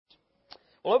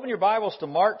Well, open your Bibles to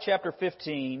Mark chapter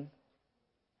 15.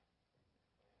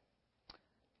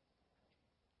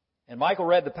 And Michael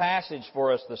read the passage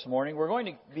for us this morning. We're going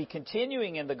to be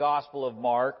continuing in the Gospel of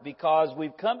Mark because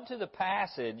we've come to the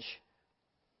passage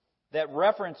that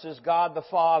references God the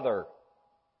Father.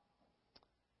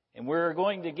 And we're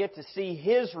going to get to see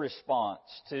His response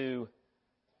to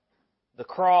the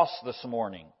cross this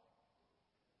morning.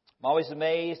 I'm always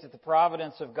amazed at the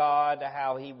providence of God,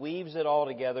 how He weaves it all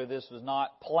together. This was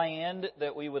not planned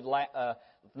that we would, at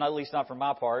least not from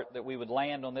my part, that we would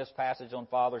land on this passage on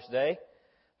Father's Day.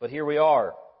 But here we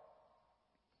are.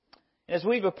 As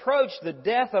we've approached the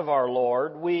death of our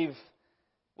Lord, we've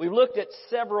looked at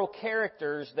several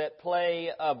characters that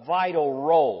play a vital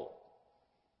role.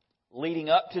 Leading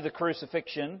up to the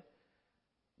crucifixion,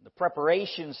 the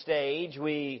preparation stage,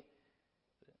 we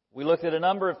looked at a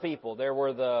number of people. There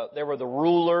were the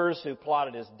rulers who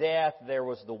plotted His death. There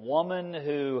was the woman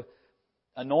who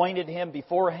anointed Him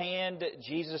beforehand,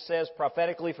 Jesus says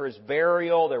prophetically, for His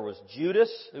burial. There was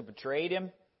Judas who betrayed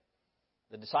Him.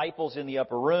 The disciples in the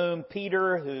upper room.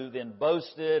 Peter who then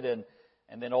boasted and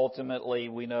then ultimately,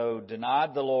 we know,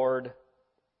 denied the Lord.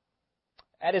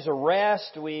 At His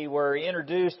arrest, we were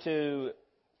introduced to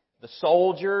the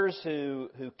soldiers who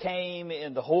came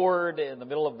in the horde in the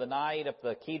middle of the night up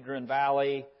the Kidron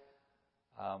Valley.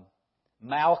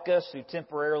 Malchus, who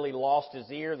temporarily lost his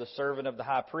ear, the servant of the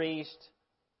high priest.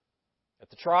 At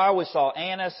the trial, we saw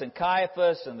Annas and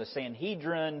Caiaphas and the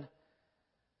Sanhedrin.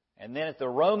 And then at the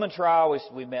Roman trial,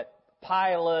 we met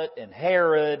Pilate and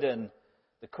Herod and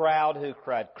the crowd who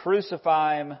cried,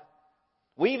 "Crucify Him."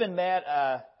 We even met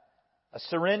a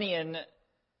Cyrenian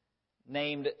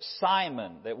named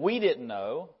Simon that we didn't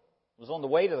know, was on the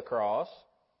way to the cross,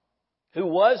 who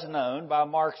was known by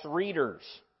Mark's readers.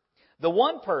 The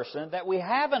one person that we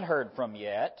haven't heard from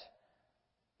yet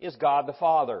is God the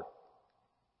Father.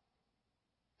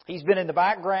 He's been in the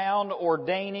background,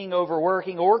 ordaining,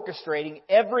 overworking, orchestrating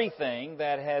everything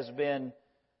that has been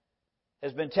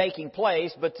taking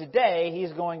place, but today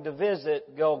He's going to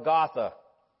visit Golgotha.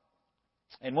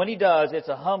 And when He does, it's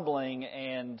a humbling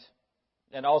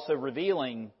and also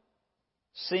revealing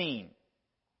scene.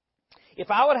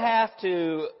 If I would have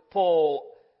to pull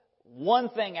one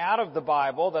thing out of the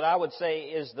Bible that I would say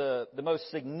is the most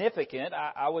significant,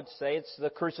 I would say it's the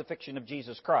crucifixion of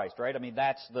Jesus Christ, right? I mean,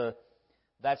 that's the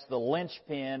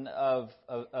linchpin of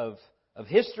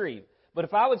history. But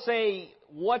if I would say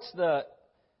what's the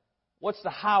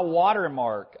high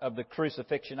watermark of the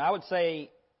crucifixion, I would say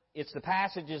it's the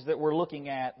passages that we're looking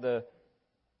at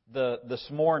this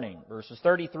morning, verses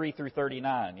 33 through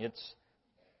 39.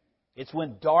 It's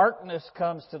when darkness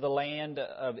comes to the land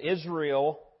of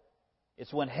Israel.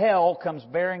 It's when hell comes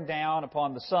bearing down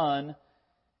upon the Son,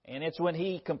 and it's when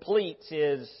He completes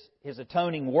His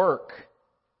atoning work.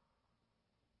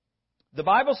 The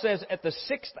Bible says, at the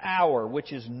 6th hour,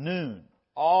 which is noon,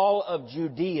 all of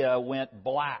Judea went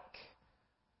black.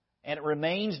 And it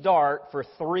remains dark for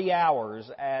 3 hours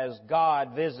as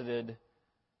God visited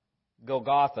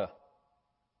Golgotha.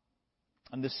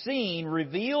 And the scene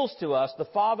reveals to us the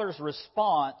Father's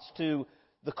response to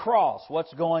the cross,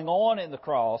 what's going on in the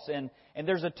cross. And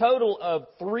there's a total of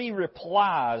 3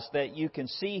 replies that you can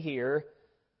see here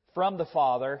from the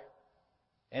Father.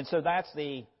 And so that's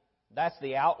the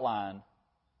outline.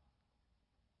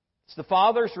 It's the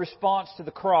Father's response to the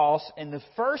cross, and the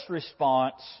first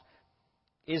response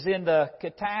is in the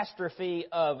catastrophe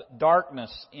of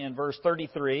darkness in verse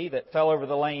 33 that fell over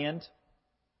the land.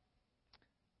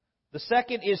 The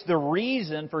second is the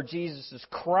reason for Jesus'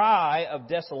 cry of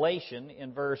desolation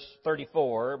in verse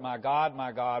 34, my God,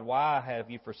 why have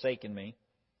you forsaken me?"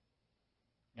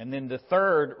 And then the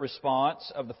third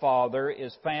response of the Father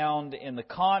is found in the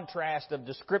contrast of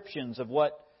descriptions of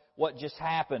what just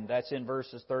happened. That's in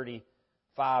verses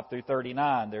 35 through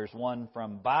 39. There's one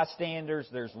from bystanders,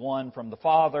 there's one from the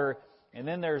Father, and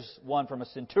then there's one from a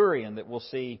centurion that we'll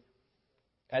see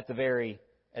at the very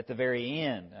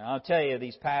end. And I'll tell you,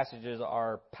 these passages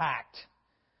are packed.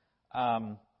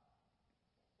 And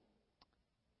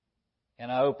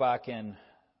I hope I can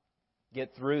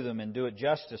get through them and do it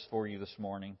justice for you this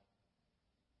morning.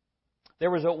 There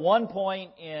was at one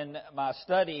point in my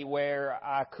study where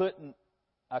I couldn't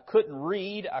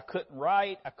read, I couldn't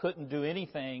write, I couldn't do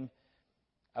anything.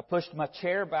 I pushed my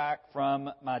chair back from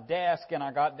my desk and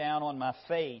I got down on my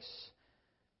face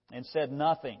and said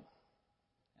nothing.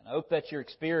 And I hope that's your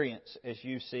experience as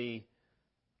you see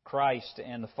Christ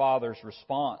and the Father's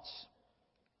response.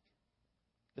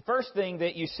 The first thing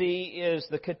that you see is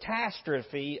the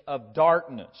catastrophe of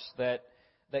darkness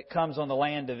that comes on the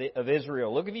land of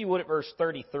Israel. Look, if you would, at verse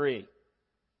 33.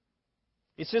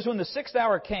 It says, when the 6th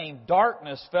hour came,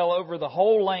 darkness fell over the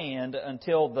whole land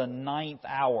until the 9th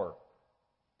hour.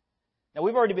 Now,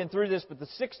 we've already been through this, but the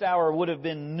 6th hour would have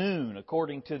been noon,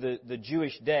 according to the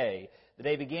Jewish day. The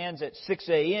day begins at 6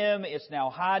 a.m. It's now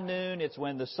high noon. It's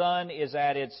when the sun is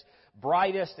at its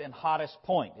brightest and hottest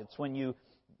point. It's when you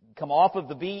come off of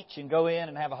the beach and go in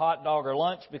and have a hot dog or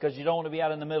lunch because you don't want to be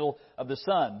out in the middle of the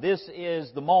sun. This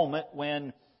is the moment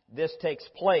when this takes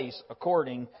place,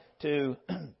 according to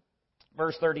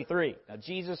verse 33. Now,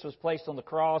 Jesus was placed on the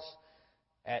cross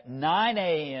at 9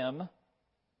 a.m.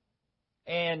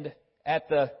 and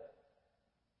at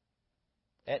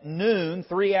noon,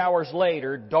 3 hours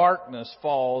later, darkness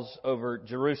falls over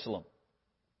Jerusalem.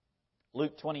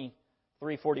 Luke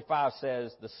 23:45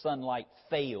 says the sunlight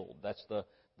failed. That's the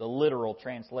literal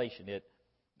translation.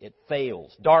 It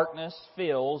fails. Darkness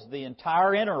fills the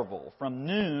entire interval from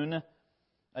noon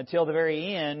until the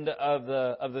very end of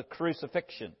the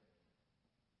crucifixion.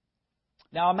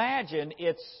 Now imagine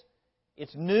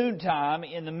it's noontime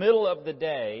in the middle of the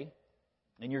day,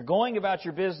 and you're going about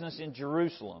your business in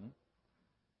Jerusalem.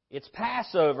 It's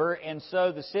Passover, and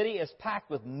so the city is packed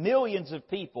with millions of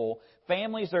people.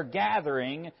 Families are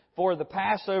gathering for the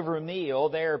Passover meal.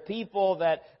 There are people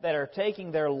that are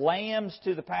taking their lambs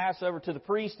to the Passover, to the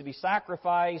priest to be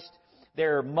sacrificed.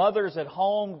 There are mothers at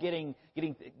home getting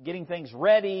things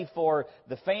ready for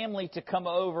the family to come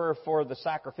over for the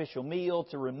sacrificial meal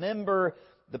to remember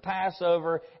the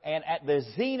Passover. And at the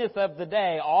zenith of the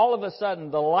day, all of a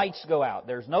sudden the lights go out.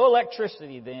 There's no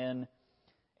electricity then,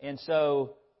 and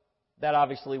so that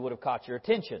obviously would have caught your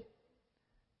attention.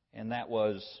 And that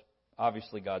was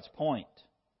obviously God's point.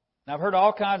 Now, I've heard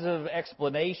all kinds of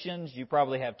explanations. You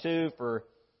probably have too for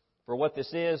what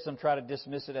this is. Some try to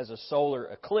dismiss it as a solar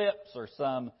eclipse or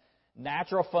some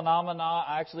natural phenomena.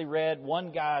 I actually read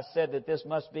one guy said that this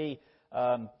must be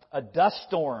a dust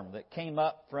storm that came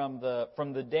up from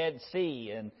the Dead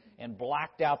Sea and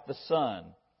blacked out the sun.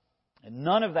 And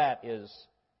none of that is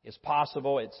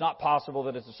possible. It's not possible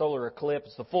that it's a solar eclipse.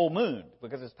 It's the full moon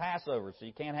because it's Passover, so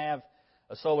you can't have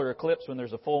a solar eclipse when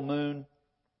there's a full moon.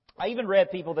 I even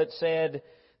read people that said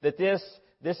that this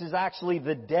is actually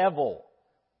the devil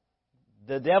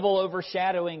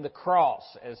overshadowing the cross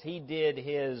as he did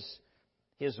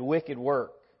his wicked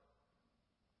work.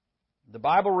 The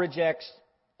Bible rejects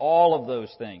all of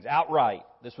those things outright.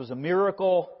 This was a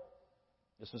miracle.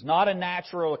 This was not a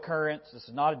natural occurrence. This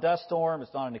is not a dust storm.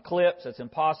 It's not an eclipse. It's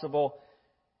impossible.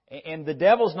 And the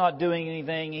devil's not doing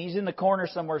anything. He's in the corner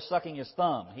somewhere sucking his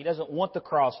thumb. He doesn't want the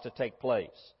cross to take place.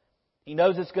 He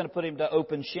knows it's going to put him to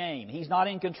open shame. He's not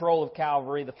in control of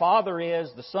Calvary. The Father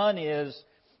is, the Son is,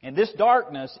 and this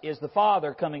darkness is the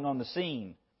Father coming on the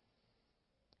scene.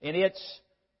 And it's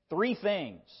three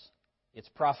things. It's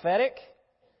prophetic,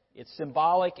 it's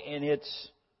symbolic, and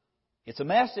it's a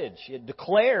message. It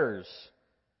declares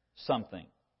something.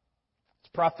 It's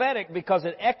prophetic because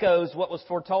it echoes what was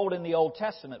foretold in the Old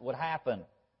Testament would happen.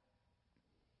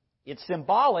 It's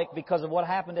symbolic because of what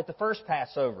happened at the first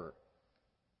Passover.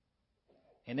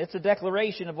 And it's a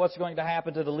declaration of what's going to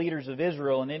happen to the leaders of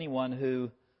Israel and anyone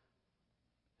who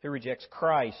rejects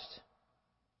Christ.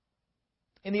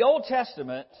 In the Old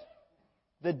Testament,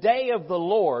 the day of the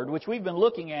Lord, which we've been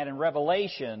looking at in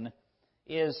Revelation,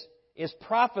 is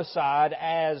prophesied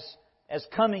as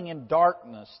coming in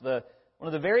darkness. One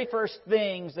of the very first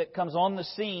things that comes on the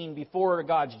scene before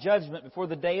God's judgment, before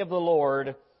the day of the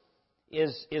Lord,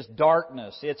 is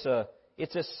darkness. It's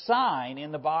a sign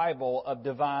in the Bible of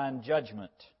divine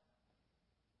judgment.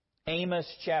 Amos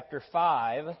chapter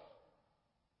 5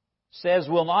 says,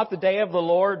 "Will not the day of the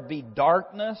Lord be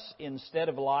darkness instead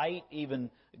of light, even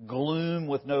gloom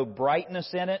with no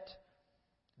brightness in it?"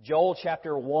 Joel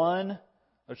chapter 1,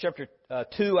 or chapter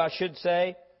 2, I should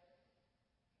say,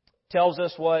 tells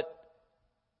us what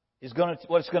it's going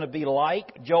to be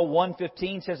like. Joel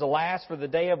 1:15 says, "Alas, for the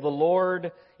day of the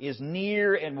Lord is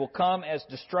near and will come as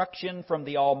destruction from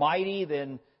the Almighty."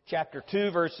 Then chapter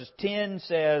 2, verses 10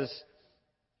 says,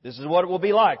 "This is what it will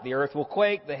be like. The earth will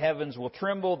quake, the heavens will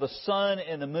tremble, the sun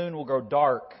and the moon will grow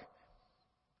dark,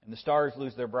 and the stars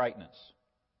lose their brightness."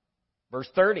 Verse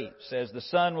 30 says, "The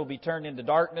sun will be turned into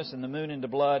darkness and the moon into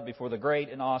blood before the great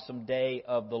and awesome day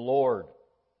of the Lord."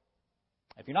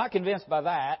 If you're not convinced by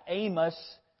that,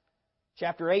 Amos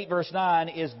chapter 8, verse 9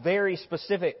 is very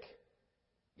specific.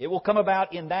 It will come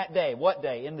about in that day. What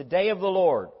day? In the day of the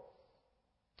Lord.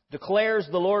 Declares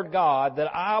the Lord God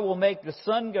that I will make the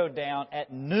sun go down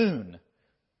at noon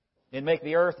and make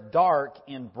the earth dark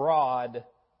in broad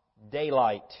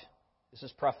daylight. This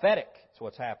is prophetic. It's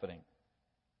what's happening.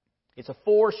 It's a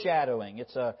foreshadowing.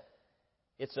 It's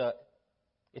a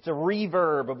It's a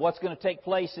reverb of what's going to take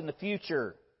place in the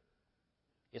future.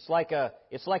 It's like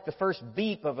the first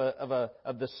beep of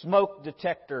the smoke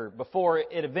detector before it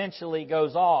eventually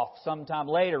goes off sometime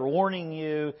later, warning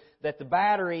you that the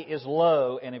battery is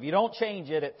low, and if you don't change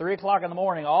it at 3 o'clock in the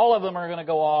morning, all of them are going to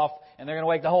go off, and they're going to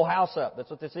wake the whole house up. That's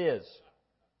what this is.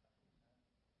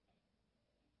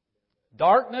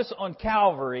 Darkness on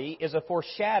Calvary is a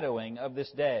foreshadowing of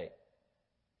this day.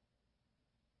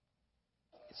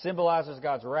 It symbolizes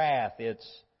God's wrath. It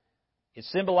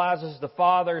symbolizes the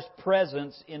Father's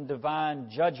presence in divine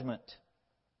judgment.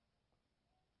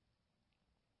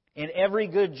 And every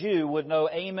good Jew would know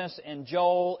Amos and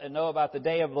Joel and know about the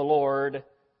day of the Lord.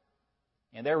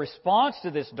 And their response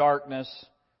to this darkness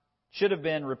should have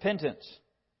been repentance,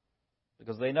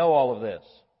 because they know all of this.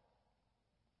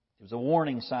 It was a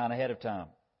warning sign ahead of time.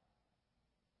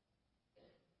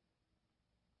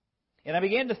 And I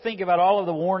began to think about all of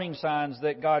the warning signs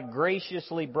that God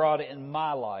graciously brought in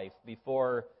my life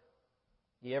before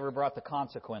He ever brought the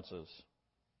consequences.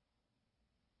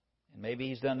 And maybe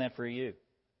He's done that for you.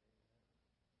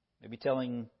 Maybe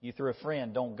telling you through a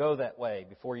friend, don't go that way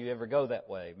before you ever go that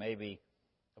way. Maybe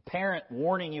a parent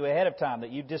warning you ahead of time that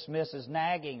you dismiss as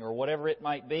nagging or whatever it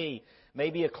might be.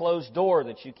 Maybe a closed door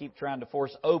that you keep trying to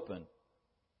force open.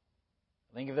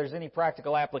 I think if there's any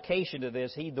practical application to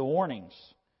this, heed the warnings.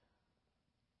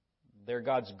 They're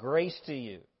God's grace to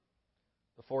you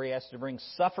before He has to bring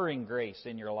suffering grace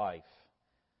in your life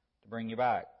to bring you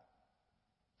back.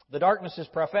 The darkness is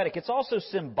prophetic. It's also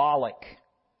symbolic.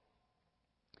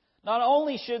 Not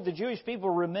only should the Jewish people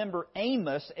remember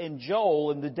Amos and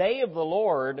Joel and the day of the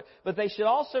Lord, but they should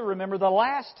also remember the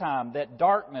last time that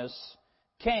darkness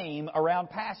came around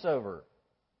Passover.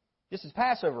 This is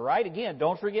Passover, right? Again,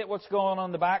 don't forget what's going on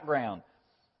in the background.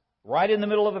 Right in the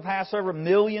middle of the Passover,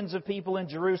 millions of people in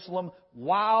Jerusalem,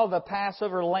 while the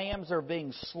Passover lambs are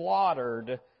being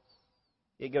slaughtered,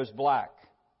 it goes black.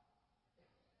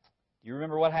 Do you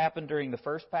remember what happened during the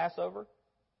first Passover?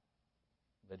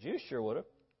 The Jews sure would have.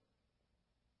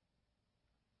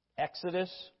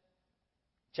 Exodus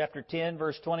chapter 10,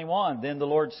 verse 21. Then the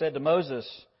Lord said to Moses,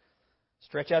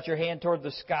 "Stretch out your hand toward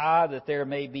the sky, that there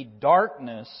may be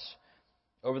darkness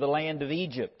over the land of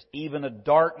Egypt, even a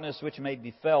darkness which may be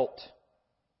felt."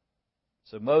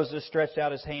 So Moses stretched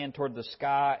out his hand toward the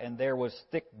sky, and there was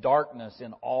thick darkness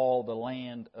in all the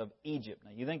land of Egypt.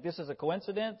 Now, you think this is a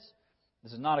coincidence?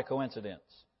 This is not a coincidence.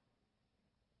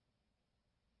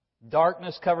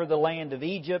 Darkness covered the land of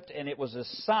Egypt, and it was a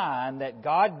sign that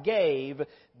God gave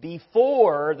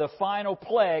before the final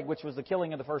plague, which was the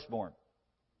killing of the firstborn.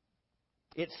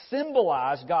 It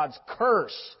symbolized God's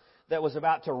curse that was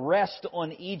about to rest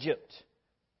on Egypt.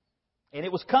 And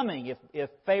it was coming if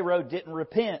Pharaoh didn't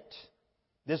repent.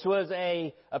 This was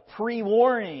a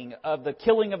pre-warning of the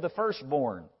killing of the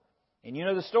firstborn. And you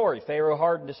know the story. Pharaoh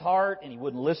hardened his heart and he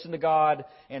wouldn't listen to God.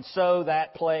 And so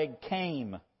that plague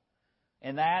came.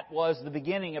 And that was the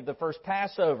beginning of the first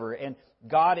Passover. And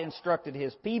God instructed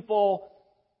His people.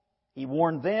 He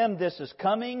warned them, this is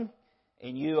coming.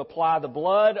 And you apply the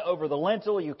blood over the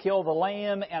lintel, you kill the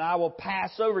lamb, and I will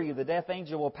pass over you. The death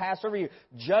angel will pass over you.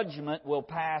 Judgment will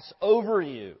pass over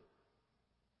you.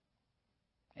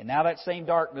 And now that same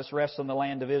darkness rests on the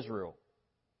land of Israel.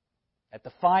 At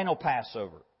the final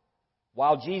Passover,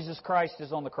 while Jesus Christ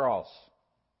is on the cross.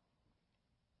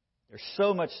 There's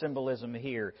so much symbolism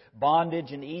here.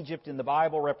 Bondage in Egypt in the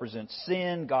Bible represents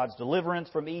sin. God's deliverance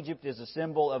from Egypt is a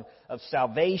symbol of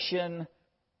salvation.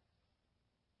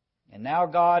 And now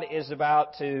God is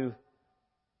about to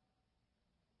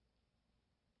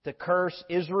curse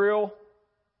Israel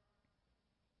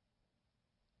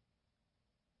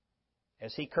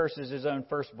as He curses His own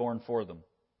firstborn for them.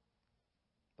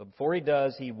 But before He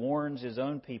does, He warns His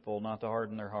own people not to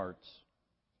harden their hearts.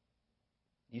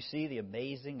 You see the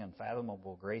amazing,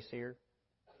 unfathomable grace here?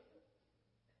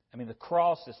 I mean, the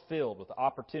cross is filled with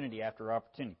opportunity after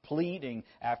opportunity, pleading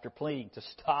after pleading to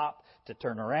stop, to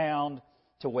turn around,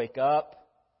 to wake up.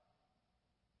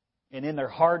 And in their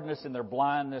hardness and their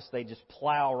blindness, they just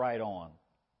plow right on.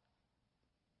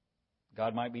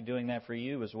 God might be doing that for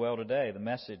you as well today.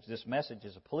 This message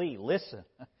is a plea. Listen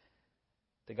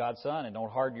to God's Son and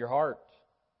don't harden your heart.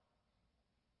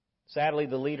 Sadly,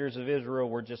 the leaders of Israel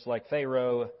were just like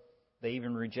Pharaoh. They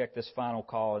even reject this final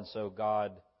call, and so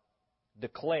God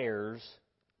declares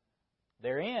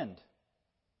their end.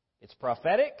 It's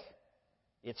prophetic,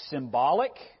 it's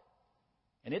symbolic,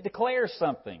 and it declares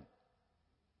something.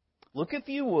 Look, if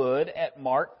you would, at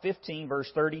Mark 15,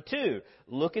 verse 32.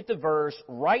 Look at the verse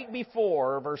right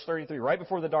before verse 33, right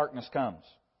before the darkness comes.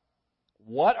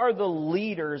 What are the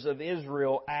leaders of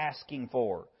Israel asking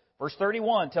for? Verse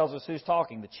 31 tells us who's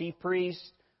talking. The chief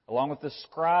priests, along with the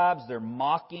scribes, they're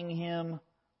mocking Him,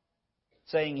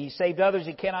 saying He saved others,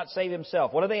 He cannot save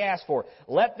Himself. What do they ask for?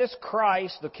 Let this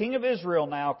Christ, the King of Israel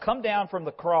now, come down from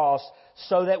the cross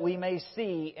so that we may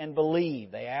see and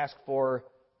believe. They ask for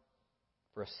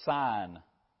a sign.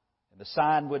 And the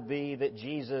sign would be that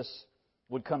Jesus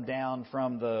would come down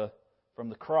from the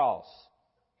cross.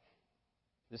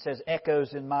 This has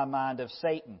echoes in my mind of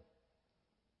Satan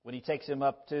when he takes him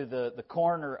up to the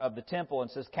corner of the temple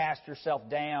and says, "Cast yourself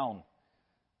down.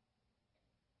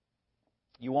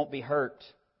 You won't be hurt."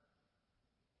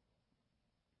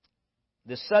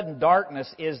 This sudden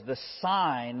darkness is the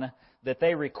sign that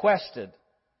they requested.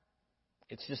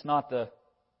 It's just not the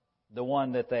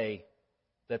one that they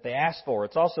asked for.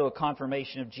 It's also a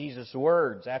confirmation of Jesus'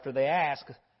 words. After they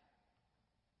asked,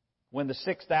 when the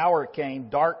 6th hour came,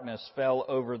 darkness fell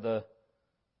over the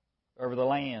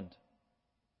land.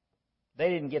 They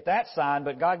didn't get that sign,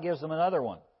 but God gives them another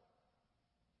one.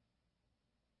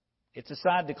 It's a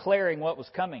sign declaring what was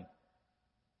coming.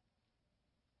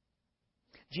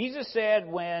 Jesus said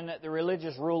when the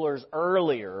religious rulers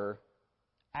earlier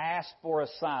asked for a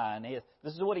sign,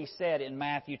 this is what He said in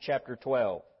Matthew chapter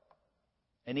 12.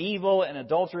 An evil and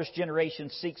adulterous generation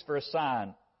seeks for a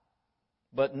sign,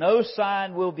 but no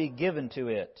sign will be given to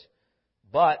it,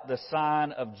 but the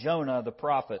sign of Jonah the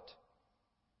prophet.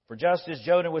 For just as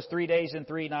Jonah was 3 days and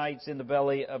 3 nights in the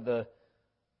belly of the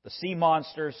sea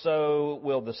monster, so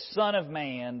will the Son of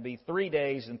Man be 3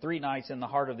 days and 3 nights in the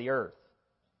heart of the earth.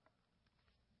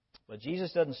 But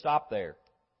Jesus doesn't stop there.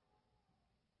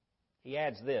 He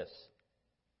adds this.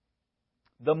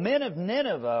 The men of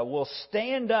Nineveh will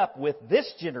stand up with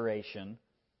this generation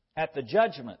at the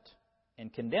judgment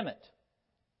and condemn it,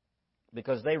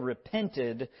 because they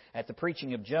repented at the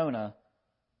preaching of Jonah,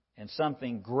 and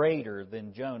something greater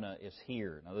than Jonah is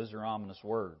here. Now, those are ominous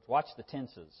words. Watch the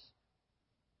tenses.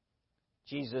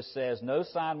 Jesus says, no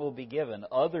sign will be given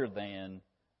other than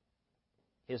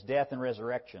His death and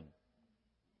resurrection.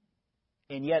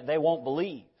 And yet they won't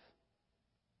believe.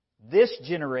 This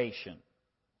generation,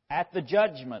 at the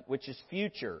judgment, which is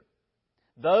future,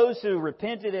 those who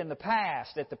repented in the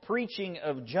past at the preaching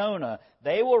of Jonah,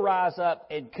 they will rise up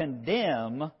and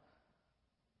condemn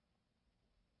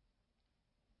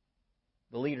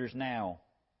the leaders now.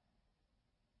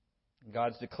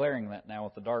 God's declaring that now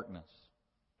with the darkness.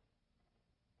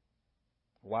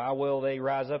 Why will they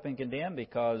rise up and condemn?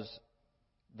 Because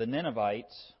the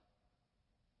Ninevites,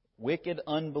 wicked,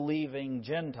 unbelieving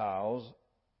Gentiles,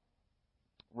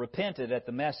 repented at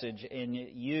the message, and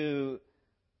you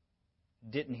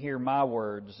didn't hear my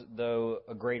words, though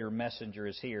a greater messenger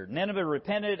is here. Nineveh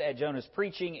repented at Jonah's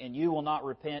preaching, and you will not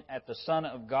repent at the Son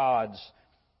of God's.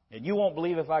 And you won't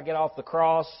believe if I get off the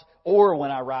cross or when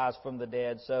I rise from the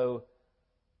dead. So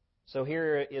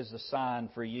here is the sign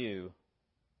for you.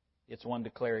 It's one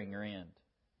declaring your end.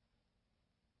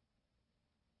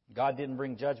 God didn't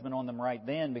bring judgment on them right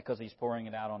then because He's pouring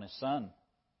it out on His Son.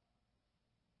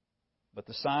 But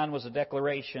the sign was a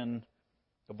declaration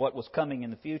of what was coming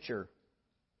in the future.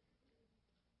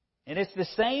 And it's the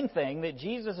same thing that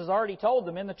Jesus has already told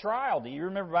them in the trial. Do you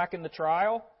remember back in the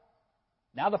trial?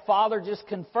 Now the Father just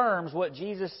confirms what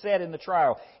Jesus said in the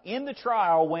trial. In the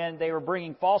trial, when they were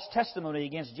bringing false testimony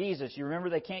against Jesus, you remember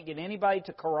they can't get anybody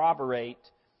to corroborate.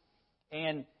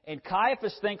 And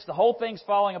Caiaphas thinks the whole thing's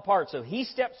falling apart. So he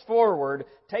steps forward,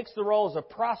 takes the role as a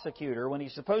prosecutor when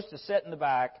he's supposed to sit in the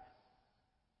back.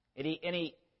 And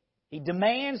he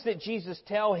demands that Jesus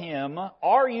tell him,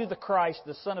 "Are you the Christ,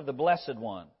 the Son of the Blessed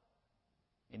One?"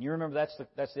 And you remember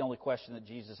that's the only question that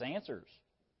Jesus answers.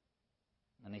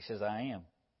 And He says, "I am.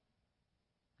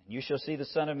 And you shall see the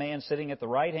Son of Man sitting at the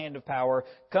right hand of power,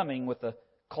 coming with the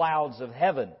clouds of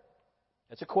heaven."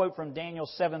 That's a quote from Daniel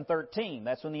 7:13.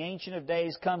 That's when the Ancient of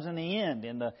Days comes in the end,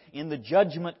 in the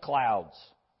judgment clouds.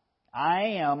 I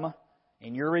am,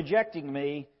 and you're rejecting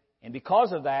me, and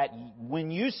because of that, when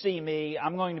you see me,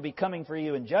 I'm going to be coming for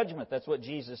you in judgment. That's what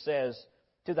Jesus says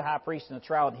to the high priest in the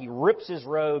trial. And He rips his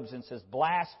robes and says,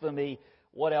 "Blasphemy!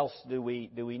 What else do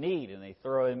we need?" And they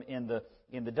throw him in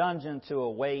the dungeon to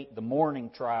await the morning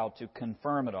trial to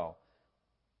confirm it all.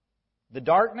 The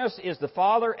darkness is the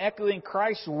Father echoing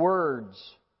Christ's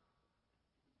words,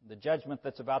 the judgment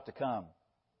that's about to come,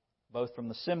 both from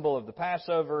the symbol of the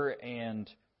Passover and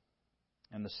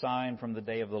the sign from the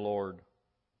day of the Lord.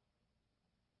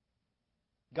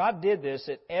 God did this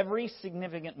at every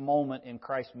significant moment in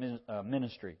Christ's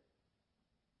ministry.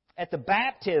 At the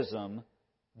baptism,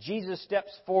 Jesus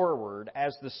steps forward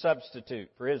as the substitute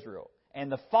for Israel. And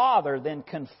the Father then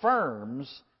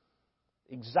confirms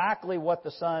exactly what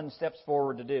the Son steps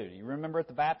forward to do. Do you remember at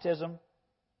the baptism?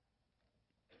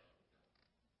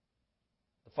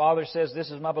 The Father says,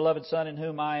 "This is my beloved Son in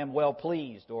whom I am well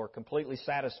pleased," or completely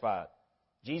satisfied.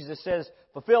 Jesus says,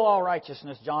 "Fulfill all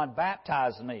righteousness, John,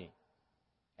 baptize me."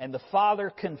 And the Father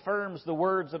confirms the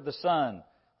words of the Son.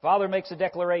 Father makes a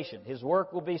declaration. His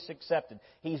work will be accepted.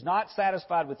 He's not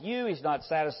satisfied with you. He's not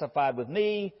satisfied with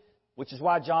me, which is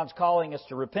why John's calling us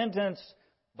to repentance.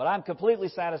 But I'm completely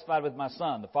satisfied with my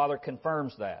Son. The Father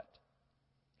confirms that.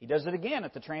 He does it again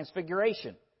at the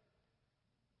Transfiguration.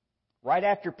 Right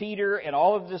after Peter and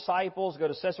all of the disciples go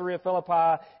to Caesarea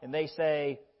Philippi and they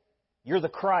say, "You're the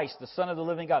Christ, the Son of the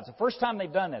living God." It's the first time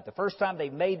they've done that. The first time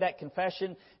they've made that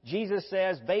confession. Jesus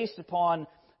says, based upon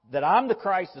that I'm the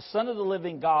Christ, the Son of the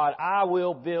living God, I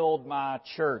will build my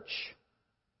church.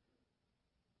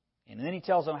 And then He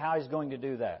tells them how He's going to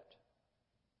do that.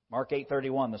 Mark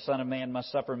 8:31, "The Son of Man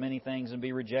must suffer many things and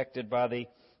be rejected by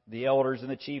the elders and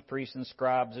the chief priests and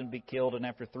scribes and be killed, and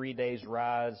after 3 days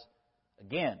rise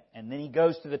again." And then He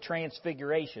goes to the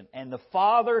Transfiguration. And the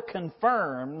Father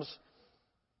confirms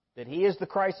that He is the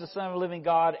Christ, the Son of the living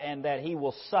God, and that He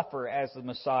will suffer as the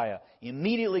Messiah. He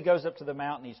immediately goes up to the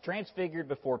mountain. He's transfigured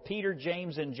before Peter,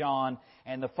 James, and John,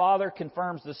 and the Father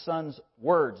confirms the Son's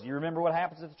words. You remember what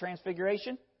happens at the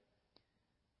Transfiguration?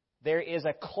 There is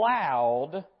a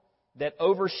cloud that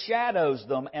overshadows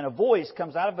them, and a voice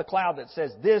comes out of the cloud that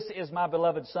says, "This is my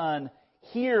beloved Son,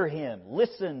 hear Him,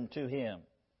 listen to Him.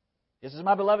 This is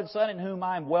my beloved Son in whom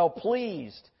I am well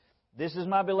pleased. This is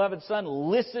my beloved Son,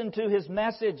 listen to His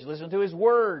message, listen to His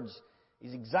words."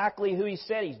 He's exactly who He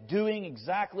said. He's doing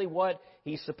exactly what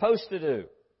He's supposed to do.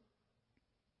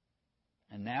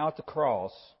 And now at the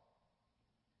cross,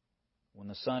 when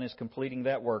the Son is completing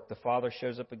that work, the Father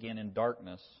shows up again in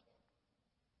darkness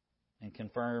and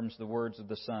confirms the words of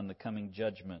the Son, the coming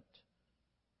judgment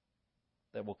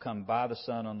that will come by the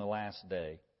Son on the last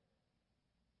day.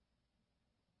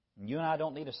 And you and I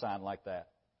don't need a sign like that.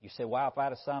 You say, "Wow, if I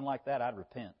had a sign like that, I'd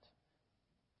repent."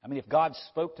 I mean, if God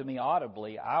spoke to me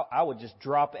audibly, I would just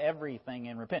drop everything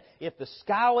and repent. If the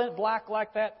sky went black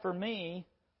like that for me,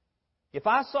 if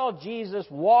I saw Jesus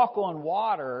walk on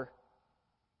water,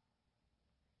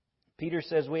 Peter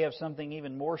says we have something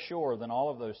even more sure than all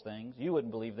of those things. You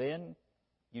wouldn't believe then.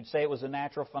 You'd say it was a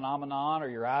natural phenomenon, or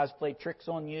your eyes played tricks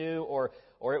on you, or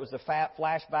it was a fat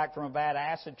flashback from a bad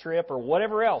acid trip, or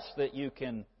whatever else that you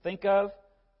can think of.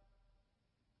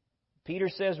 Peter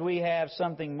says we have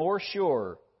something more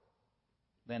sure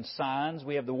than signs.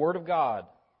 We have the Word of God.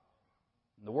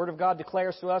 The Word of God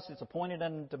declares to us it's appointed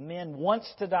unto men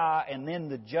once to die and then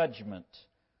the judgment.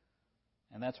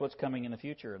 And that's what's coming in the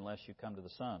future unless you come to the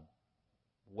Son.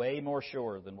 Way more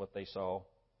sure than what they saw.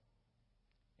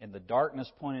 And the darkness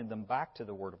pointed them back to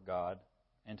the Word of God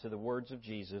and to the words of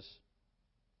Jesus.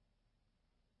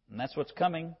 And that's what's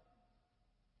coming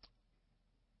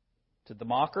to the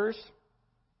mockers,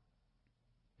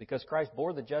 because Christ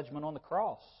bore the judgment on the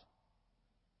cross.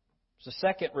 It's the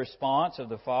second response of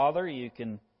the Father. You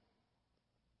can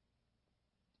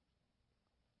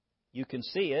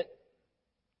see it.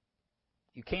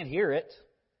 You can't hear it.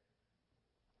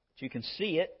 But you can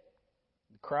see it.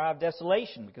 The cry of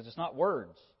desolation, because it's not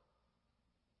words.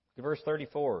 Look at verse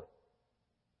 34. It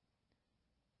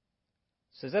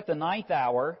says, "At the 9th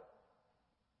hour,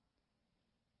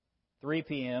 3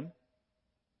 p.m.,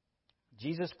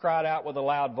 Jesus cried out with a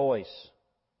loud voice,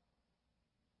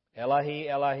 'Elahi,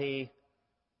 Elahi,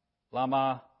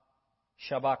 lama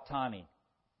sabachthani,'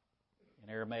 in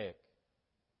Aramaic.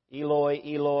 'Eloi,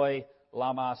 Eloi,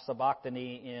 lama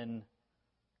sabachthani' in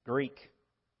Greek.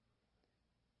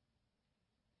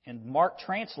 And Mark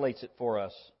translates it for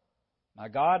us. 'My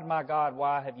God,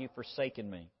 why have you forsaken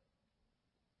me?'"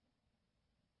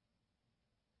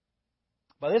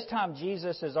 By this time,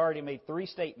 Jesus has already made 3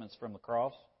 statements from the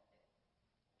cross.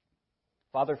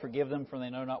 "Father, forgive them, for they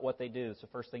know not what they do." It's the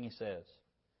first thing He says.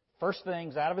 First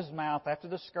things out of His mouth after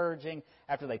the scourging,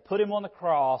 after they put Him on the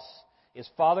cross, is,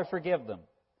 "Father, forgive them,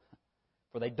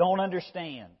 for they don't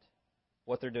understand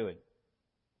what they're doing."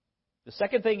 The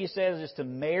second thing He says is to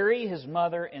Mary, His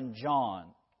mother, and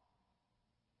John.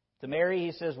 To Mary,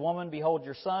 He says, "Woman, behold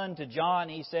your son." To John,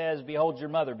 He says, "Behold your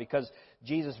mother," because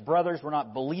Jesus' brothers were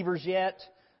not believers yet.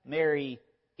 Mary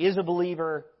is a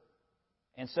believer.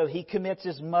 And so He commits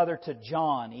His mother to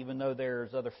John, even though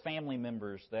there's other family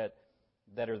members that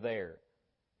are there.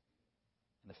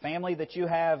 And the family that you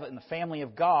have in the family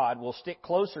of God will stick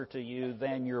closer to you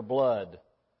than your blood.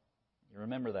 You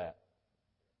remember that.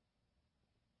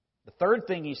 The third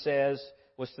thing He says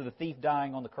was to the thief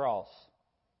dying on the cross.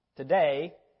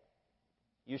 "Today,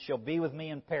 you shall be with me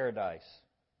in paradise."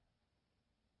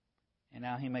 And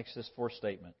now He makes this fourth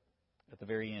statement at the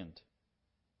very end.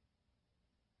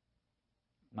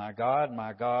 my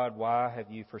God, why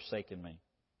have you forsaken me?"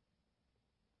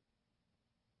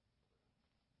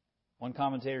 One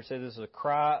commentator said this is a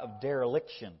cry of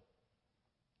dereliction.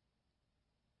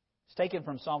 It's taken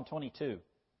from Psalm 22.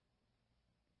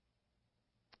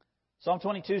 Psalm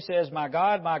 22 says, my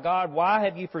God, why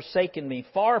have you forsaken me?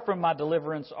 Far from my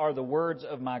deliverance are the words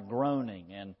of my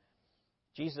groaning." And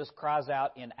Jesus cries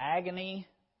out in agony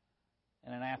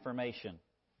and in affirmation.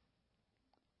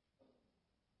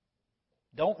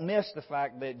 Don't miss the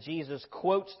fact that Jesus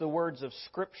quotes the words of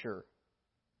Scripture.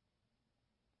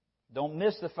 Don't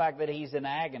miss the fact that He's in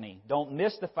agony. Don't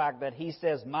miss the fact that He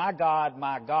says, my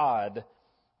God,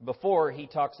 before He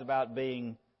talks about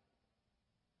being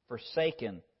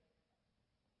forsaken.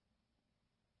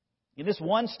 In this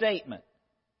one statement,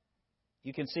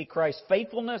 you can see Christ's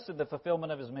faithfulness in the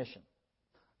fulfillment of His mission.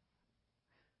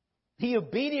 He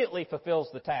obediently fulfills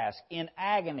the task in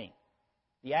agony,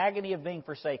 the agony of being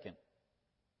forsaken.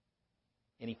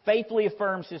 And He faithfully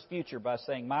affirms His future by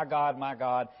saying, my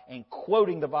God, and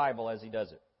quoting the Bible as He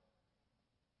does it.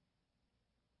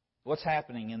 What's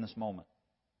happening in this moment?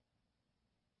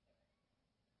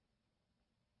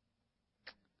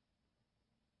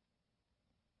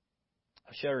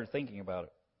 I shuddered thinking about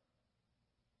it.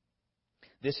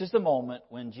 This is the moment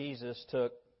when Jesus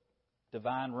took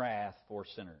divine wrath for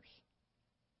sinners.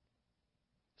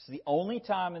 It's the only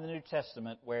time in the New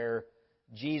Testament where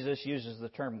Jesus uses the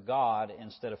term God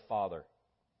instead of Father.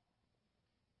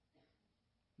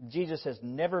 Jesus has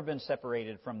never been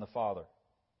separated from the Father,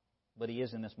 but He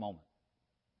is in this moment.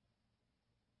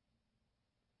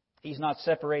 He's not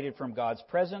separated from God's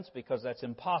presence because that's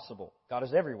impossible. God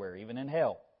is everywhere, even in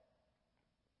hell.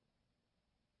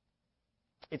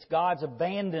 It's God's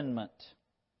abandonment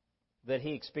that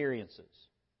He experiences.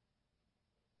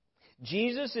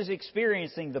 Jesus is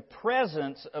experiencing the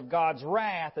presence of God's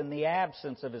wrath and the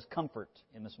absence of His comfort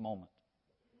in this moment.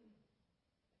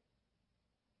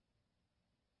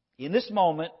 In this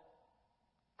moment,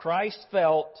 Christ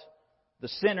felt the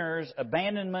sinner's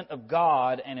abandonment of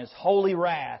God and His holy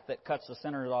wrath that cuts the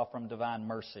sinners off from divine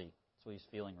mercy. That's what He's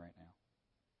feeling right now.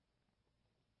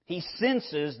 He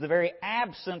senses the very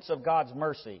absence of God's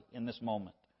mercy in this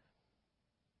moment.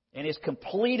 And His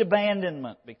complete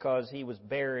abandonment because He was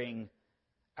bearing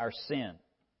our sin.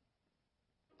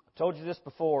 I've told you this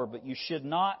before, but you should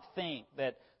not think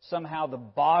that somehow the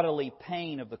bodily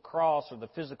pain of the cross or the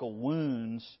physical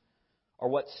wounds are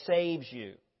what saves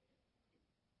you.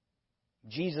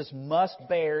 Jesus must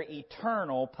bear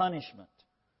eternal punishment,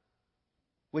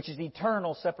 which is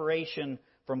eternal separation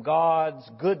from God's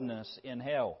goodness in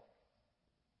hell.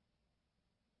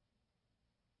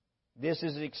 This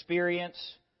is an experience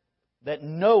that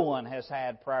no one has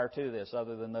had prior to this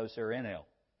other than those who are in hell.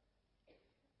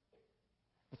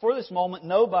 Before this moment,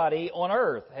 nobody on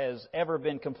earth has ever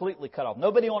been completely cut off.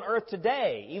 Nobody on earth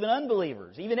today, even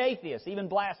unbelievers, even atheists, even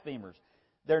blasphemers,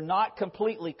 they're not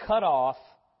completely cut off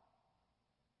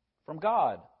from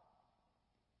God.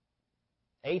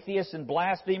 Atheists and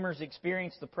blasphemers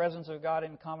experience the presence of God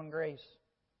in common grace.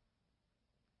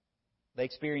 They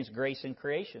experience grace in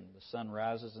creation. The sun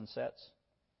rises and sets,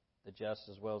 the just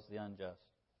as well as the unjust.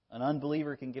 An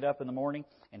unbeliever can get up in the morning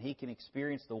and he can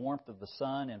experience the warmth of the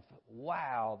sun and,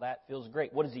 wow, that feels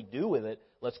great. What does he do with it?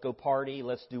 Let's go party,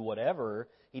 let's do whatever.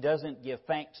 He doesn't give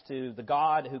thanks to the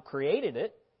God who created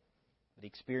it, but he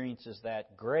experiences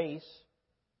that grace.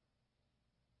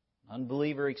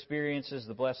 Unbeliever experiences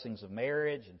the blessings of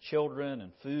marriage and children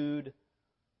and food,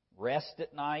 rest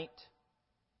at night.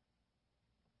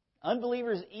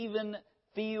 Unbelievers even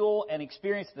feel and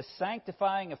experience the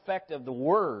sanctifying effect of the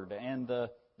Word and the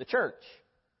church,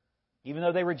 even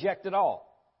though they reject it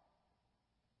all.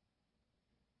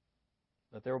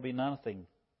 But there will be nothing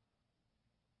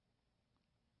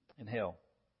in hell.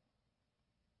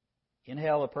 In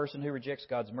hell, a person who rejects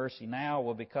God's mercy now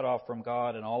will be cut off from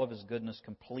God and all of His goodness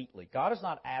completely. God is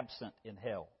not absent in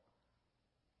hell.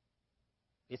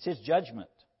 It's His judgment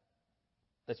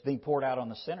that's being poured out on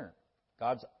the sinner.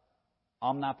 God's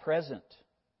omnipresent.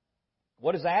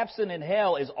 What is absent in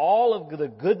hell is all of the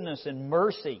goodness and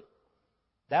mercy.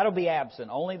 That'll be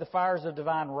absent. Only the fires of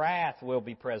divine wrath will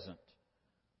be present.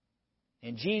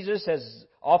 And Jesus has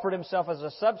offered Himself as a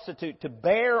substitute to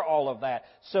bear all of that.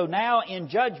 So now in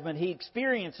judgment, He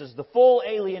experiences the full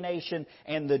alienation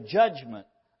and the judgment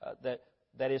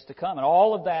that is to come. And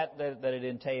all of that it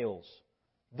entails.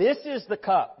 This is the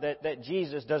cup that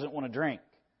Jesus doesn't want to drink.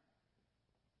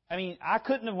 I mean, I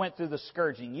couldn't have went through the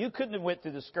scourging. You couldn't have went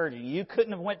through the scourging. You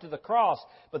couldn't have went to the cross.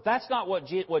 But that's not what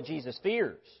Jesus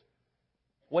fears.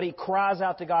 What He cries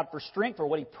out to God for strength for,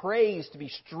 what He prays to be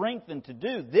strengthened to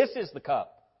do. This is the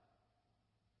cup.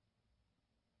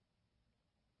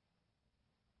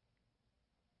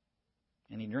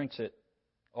 And He drinks it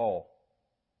all.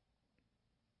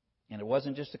 And it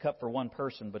wasn't just a cup for one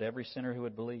person, but every sinner who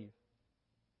would believe.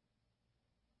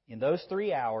 In those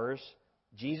 3 hours,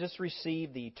 Jesus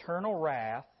received the eternal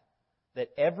wrath that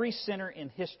every sinner in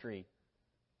history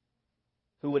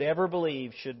who would ever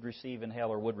believe should receive in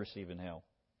hell or would receive in hell.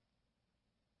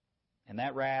 And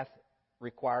that wrath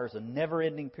requires a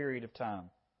never-ending period of time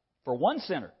for one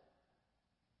sinner.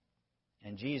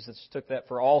 And Jesus took that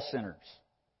for all sinners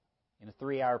in a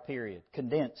 3-hour period,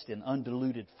 condensed in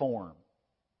undiluted form.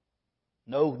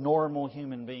 No normal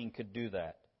human being could do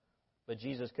that. But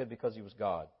Jesus could because He was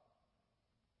God.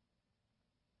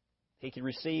 He could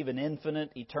receive an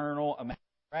infinite, eternal amount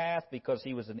of wrath because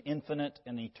He was an infinite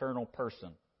and eternal person.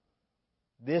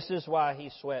 This is why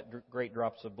He sweat great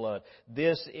drops of blood.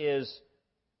 This is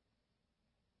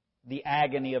the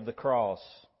agony of the cross.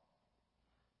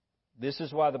 This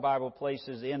is why the Bible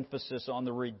places emphasis on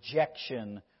the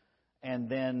rejection and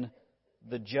then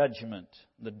the judgment,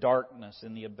 the darkness,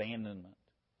 and the abandonment.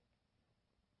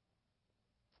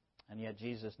 And yet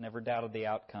Jesus never doubted the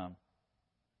outcome.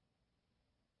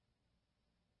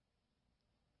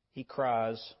 He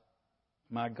cries,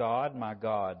 "My God, my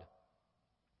God."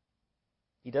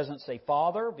 He doesn't say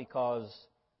Father because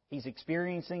He's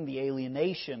experiencing the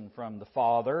alienation from the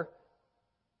Father.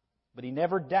 But He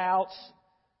never doubts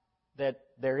that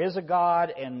there is a God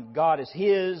and God is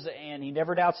His, and He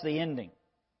never doubts the ending.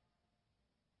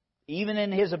 Even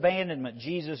in His abandonment,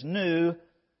 Jesus knew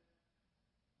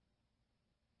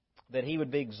that He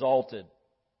would be exalted.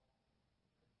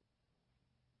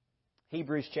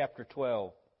 Hebrews chapter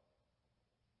 12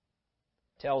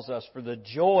 tells us, for the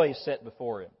joy set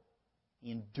before Him,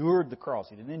 He endured the cross.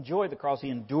 He didn't enjoy the cross, He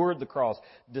endured the cross,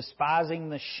 despising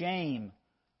the shame.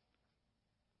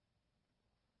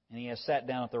 And He has sat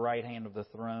down at the right hand of the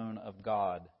throne of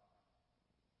God.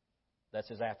 That's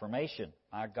His affirmation.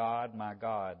 My God, my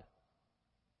God.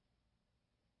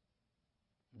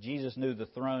 Jesus knew the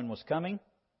throne was coming.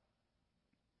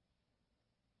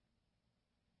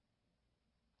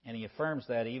 And He affirms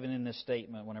that even in this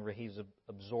statement whenever He's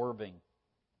absorbing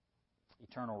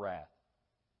eternal wrath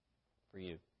for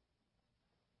you.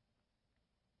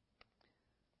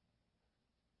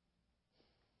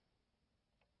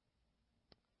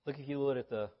 Look, if you would, at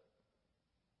the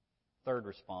third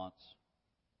response.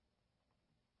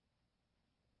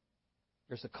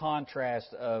 There's a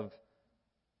contrast of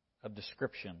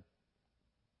description.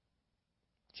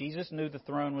 Jesus knew the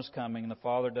throne was coming, and the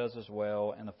Father does as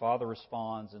well, and the Father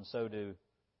responds, and so do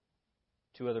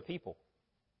two other people.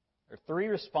 There are three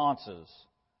responses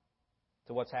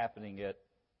to what's happening at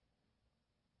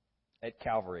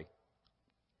Calvary,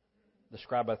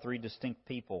 described by three distinct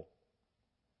people.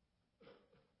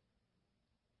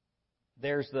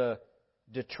 There's the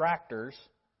detractors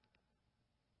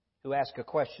who ask a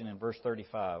question in verse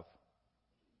 35.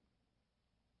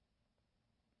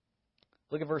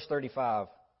 Look at verse 35.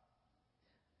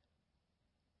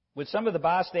 When some of the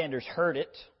bystanders heard it,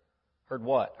 heard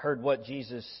what? Heard what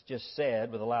Jesus just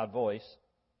said with a loud voice.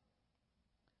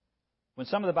 When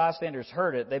some of the bystanders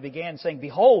heard it, they began saying,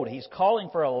 "Behold, He's calling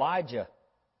for Elijah."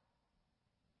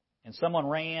 And someone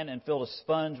ran and filled a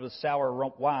sponge with sour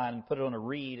wine and put it on a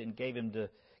reed and gave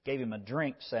him a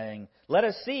drink, saying, "Let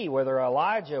us see whether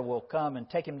Elijah will come and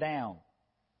take him down."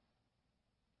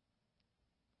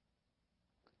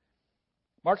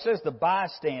 Mark says the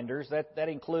bystanders, that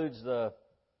includes the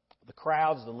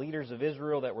crowds, the leaders of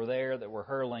Israel that were there, that were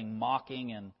hurling,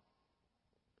 mocking, and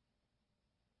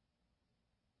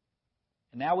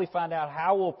now we find out,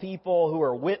 how will people who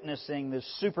are witnessing this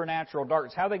supernatural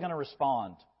darkness, how are they going to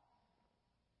respond?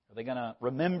 Are they going to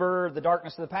remember the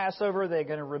darkness of the Passover? Are they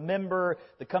going to remember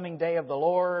the coming day of the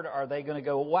Lord? Are they going to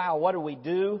go, "Wow, what do we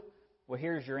do?" Well,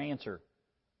 here's your answer.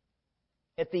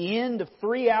 At the end of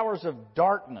 3 hours of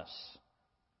darkness,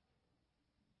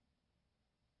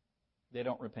 they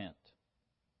don't repent.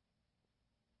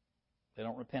 They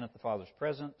don't repent at the Father's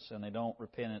presence, and they don't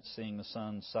repent at seeing the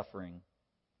Son's suffering.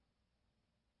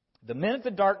 The minute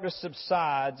the darkness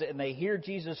subsides and they hear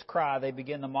Jesus cry, they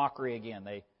begin the mockery again.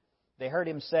 They heard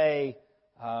Him say,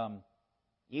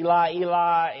 "Eli,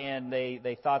 Eli," and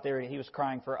they thought he was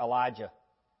crying for Elijah.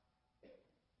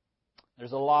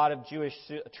 There's a lot of Jewish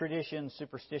traditions,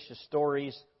 superstitious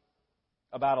stories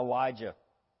about Elijah.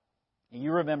 And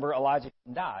you remember Elijah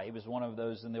didn't die. He was one of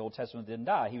those in the Old Testament that didn't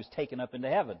die. He was taken up into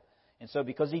heaven. And so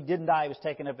because he didn't die, he was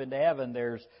taken up into heaven,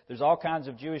 there's all kinds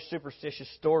of Jewish superstitious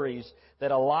stories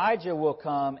that Elijah will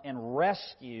come and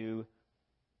rescue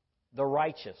the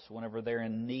righteous whenever they're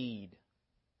in need.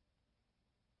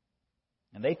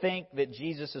 And they think that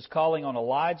Jesus is calling on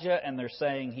Elijah, and they're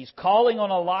saying He's calling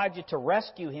on Elijah to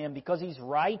rescue him because he's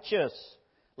righteous.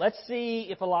 Let's see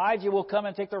if Elijah will come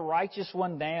and take the righteous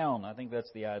one down. I think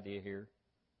that's the idea here.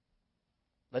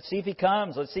 Let's see if he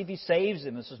comes. Let's see if he saves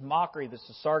him. This is mockery. This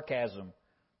is sarcasm.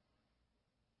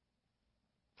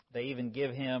 They even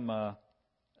give him a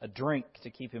drink to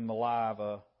keep him alive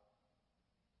a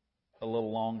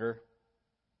little longer,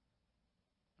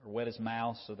 or wet his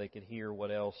mouth so they could hear what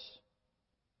else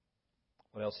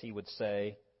he would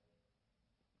say.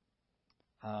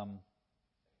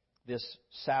 This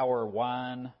sour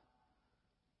wine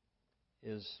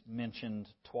is mentioned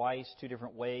twice, two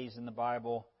different ways in the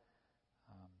Bible.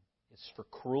 It's for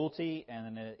cruelty,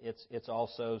 and it's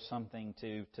also something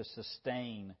to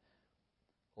sustain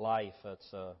life.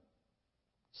 It's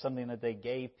something that they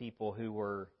gave people who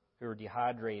were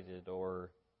dehydrated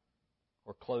or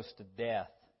close to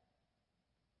death.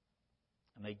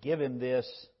 And they give him this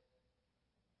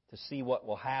to see what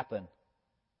will happen.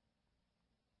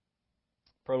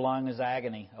 Prolong his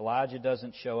agony. Elijah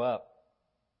doesn't show up,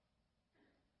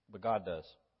 but God does,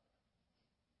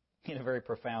 in a very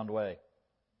profound way.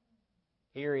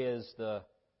 Here is the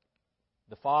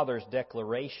Father's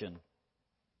declaration.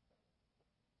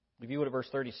 If you would, at verse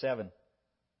 37.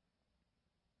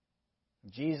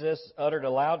 Jesus uttered a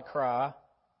loud cry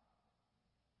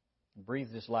and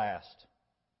breathed his last.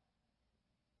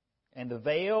 And the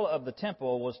veil of the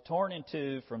temple was torn in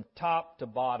two from top to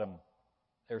bottom.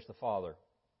 There's the Father.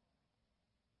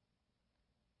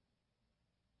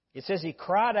 It says he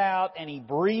cried out and he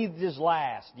breathed his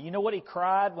last. Do you know what he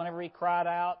cried whenever he cried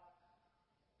out?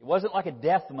 It wasn't like a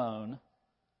death moan.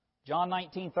 John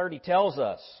 19:30 tells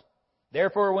us,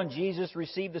 therefore when Jesus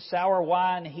received the sour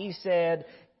wine, he said,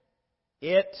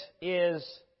 it is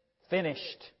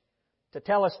finished.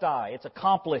 Tetelestai, it's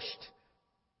accomplished.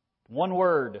 One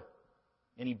word.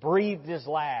 And he breathed his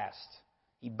last.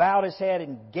 He bowed his head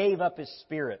and gave up his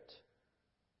spirit.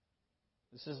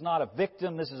 This is not a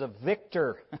victim, this is a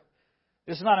victor.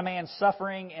 This is not a man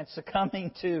suffering and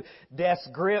succumbing to death's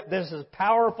grip. This is a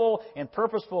powerful and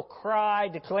purposeful cry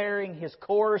declaring his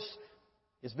course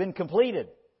has been completed.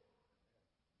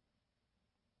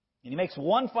 And he makes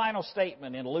one final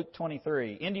statement in Luke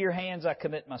 23. Into your hands I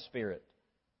commit my spirit.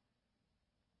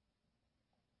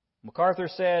 MacArthur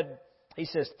said, he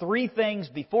says 3 things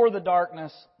before the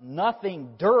darkness,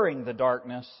 nothing during the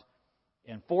darkness,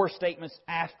 and 4 statements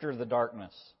after the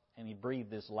darkness. And he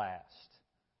breathed his last.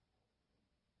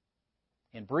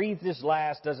 And breathed his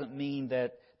last doesn't mean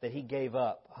that he gave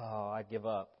up. Oh, I give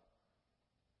up.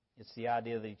 It's the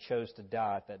idea that he chose to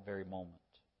die at that very moment.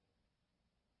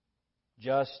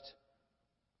 Just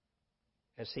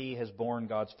as he has borne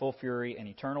God's full fury and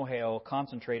eternal hell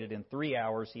concentrated in 3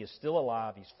 hours, he is still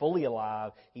alive. He's fully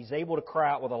alive. He's able to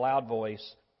cry out with a loud voice.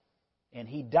 And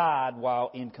he died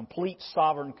while in complete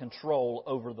sovereign control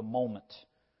over the moment.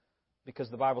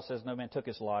 Because the Bible says no man took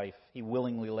his life. He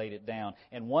willingly laid it down.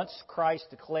 And once Christ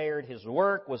declared his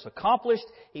work was accomplished,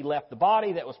 he left the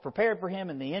body that was prepared for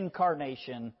him in the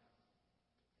incarnation.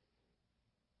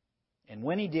 And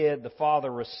when he did, the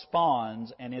Father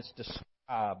responds, and it's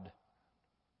described.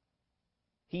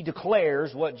 He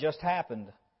declares what just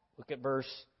happened. Look at verse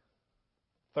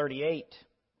 38.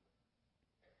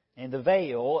 And the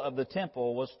veil of the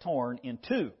temple was torn in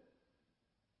two,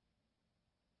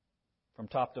 from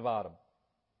top to bottom.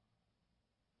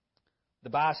 The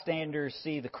bystanders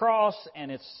see the cross, and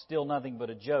it's still nothing but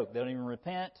a joke. They don't even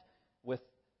repent, with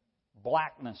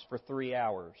blackness for 3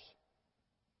 hours.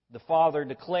 The Father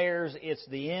declares it's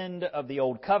the end of the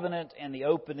old covenant and the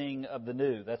opening of the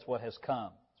new. That's what has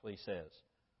come. That's what he says.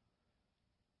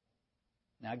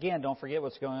 Now again, don't forget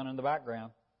what's going on in the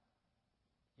background.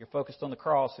 You're focused on the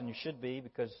cross, and you should be,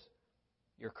 because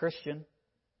you're a Christian.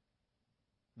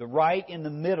 But right in the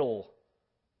middle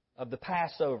of the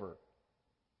Passover,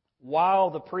 while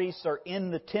the priests are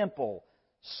in the temple,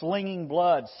 slinging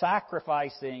blood,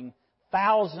 sacrificing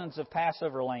thousands of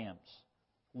Passover lambs,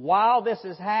 while this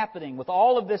is happening, with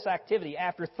all of this activity,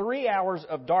 after 3 hours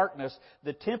of darkness,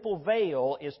 the temple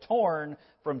veil is torn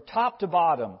from top to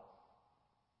bottom,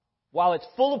 while it's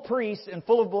full of priests and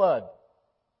full of blood.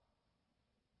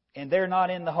 And they're not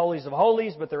in the holies of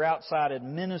holies, but they're outside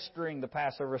administering the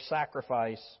Passover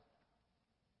sacrifice.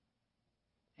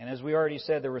 And as we already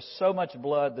said, there was so much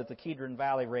blood that the Kidron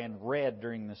Valley ran red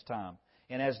during this time.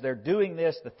 And as they're doing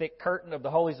this, the thick curtain of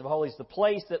the holies of holies, the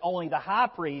place that only the high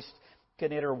priest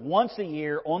can enter once a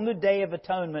year on the Day of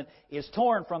Atonement, is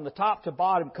torn from the top to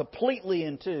bottom completely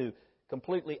in two,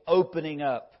 completely opening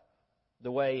up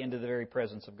the way into the very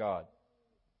presence of God.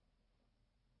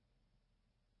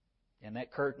 And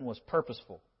that curtain was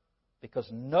purposeful. Because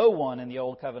no one in the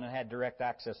Old Covenant had direct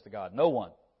access to God. No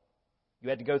one. You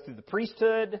had to go through the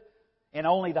priesthood, and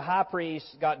only the high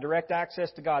priest got direct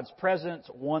access to God's presence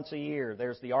once a year.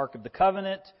 There's the Ark of the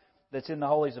Covenant that's in the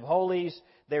Holies of Holies.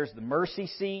 There's the mercy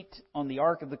seat on the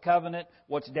Ark of the Covenant.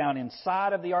 What's down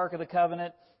inside of the Ark of the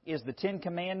Covenant is the Ten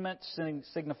Commandments,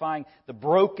 signifying the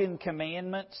broken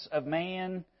commandments of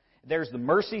man. There's the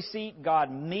mercy seat.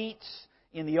 God meets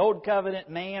in the Old Covenant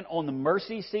man on the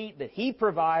mercy seat that He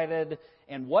provided.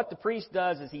 And what the priest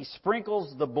does is he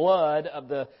sprinkles the blood of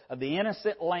the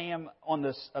innocent lamb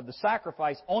of the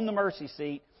sacrifice on the mercy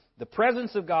seat. The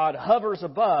presence of God hovers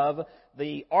above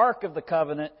the Ark of the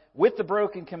Covenant with the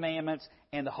broken commandments,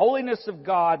 and the holiness of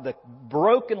God, the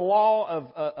broken law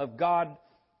of God,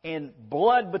 and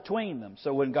blood between them.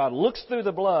 So when God looks through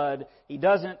the blood, He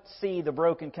doesn't see the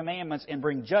broken commandments and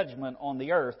bring judgment on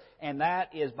the earth. And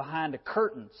that is behind a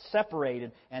curtain,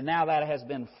 separated, and now that has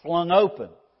been flung open.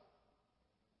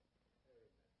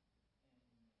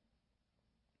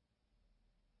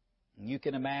 You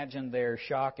can imagine their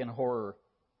shock and horror.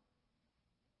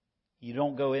 You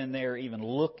don't go in there, even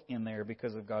look in there,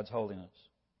 because of God's holiness.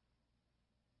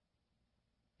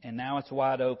 And now it's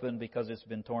wide open because it's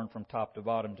been torn from top to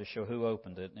bottom to show who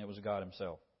opened it, and it was God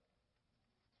Himself.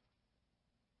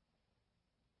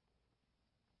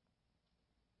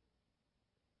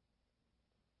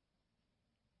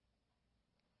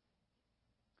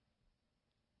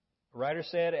 The writer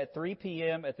said at 3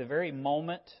 p.m., at the very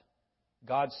moment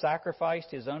God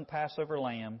sacrificed His own Passover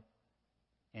lamb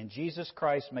and Jesus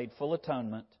Christ made full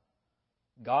atonement,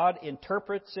 God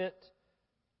interprets it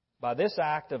by this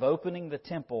act of opening the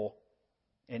temple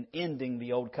and ending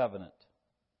the Old Covenant.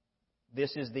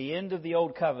 This is the end of the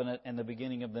Old Covenant and the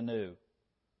beginning of the New.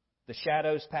 The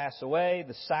shadows pass away.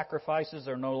 The sacrifices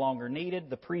are no longer needed.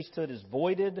 The priesthood is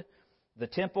voided. The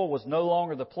temple was no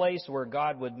longer the place where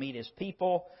God would meet His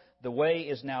people. The way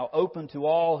is now open to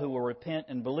all who will repent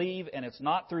and believe, and it's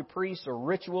not through priests or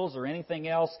rituals or anything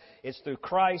else. It's through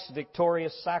Christ's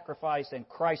victorious sacrifice and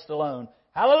Christ alone.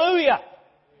 Hallelujah!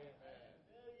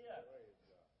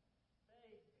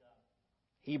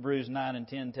 Hebrews 9 and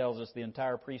 10 tells us the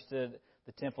entire priesthood,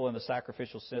 the temple, and the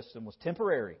sacrificial system was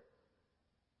temporary.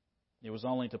 It was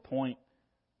only to point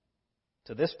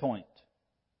to this point,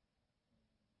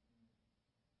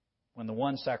 when the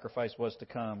one sacrifice was to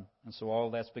come. And so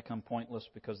all that's become pointless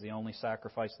because the only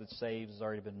sacrifice that saves has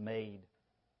already been made.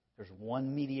 There's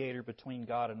one mediator between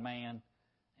God and man,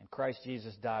 and Christ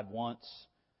Jesus died once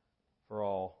for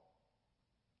all.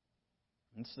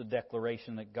 And it's the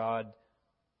declaration that God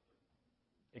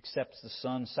accepts the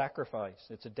Son's sacrifice.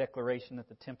 It's a declaration that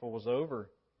the temple was over.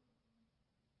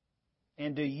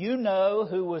 And do you know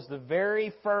who was the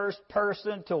very first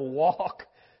person to walk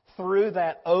through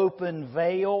that open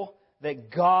veil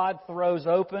that God throws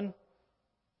open?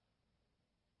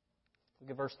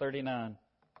 Look at verse 39.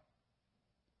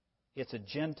 It's a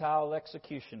Gentile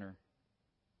executioner.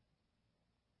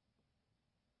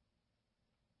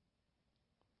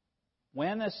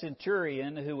 When the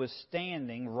centurion who was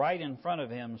standing right in front of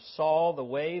him saw the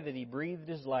way that he breathed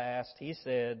his last, he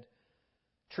said,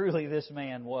 "Truly this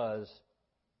man was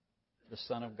the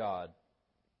Son of God."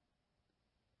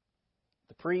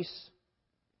 The priests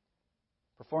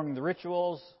performing the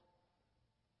rituals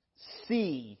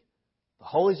see the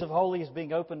holies of holies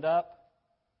being opened up.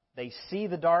 They see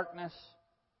the darkness.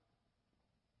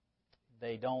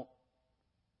 They don't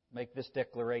make this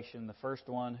declaration. The first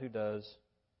one who does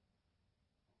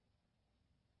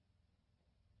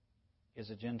is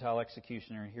a Gentile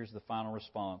executioner. And here's the final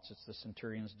response. It's the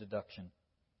centurion's deduction.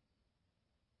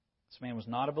 This man was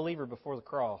not a believer before the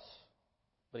cross,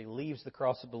 but he leaves the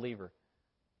cross a believer.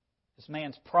 This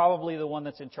man's probably the one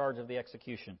that's in charge of the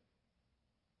execution.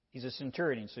 He's a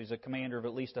centurion, so he's a commander of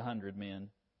at least 100 men.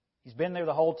 He's been there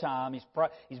the whole time.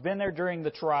 He's been there during the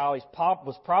trial. He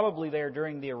was probably there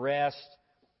during the arrest.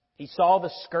 He saw the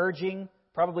scourging,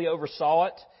 probably oversaw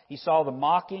it. He saw the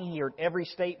mocking. He heard every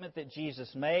statement that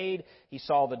Jesus made. He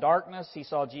saw the darkness. He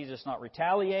saw Jesus not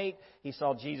retaliate. He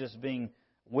saw Jesus being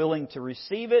willing to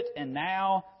receive it. And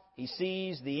now he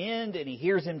sees the end and he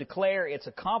hears Him declare it's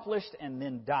accomplished and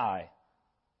then die.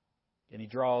 And he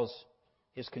draws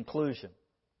his conclusion.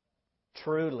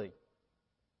 Truly,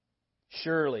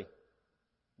 surely,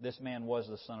 this man was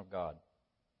the Son of God.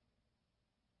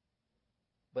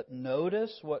 But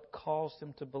notice what caused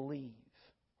him to believe.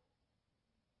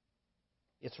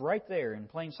 It's right there in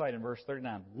plain sight in verse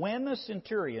 39. When the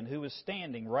centurion who was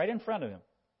standing right in front of him,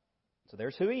 so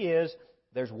there's who he is,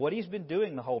 there's what he's been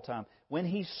doing the whole time. When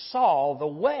he saw the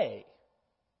way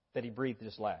that he breathed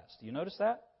his last. Do you notice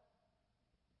that?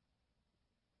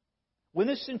 When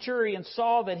this centurion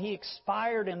saw that he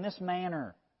expired in this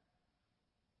manner,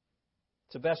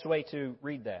 it's the best way to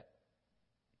read that.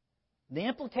 The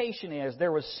implication is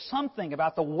there was something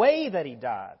about the way that he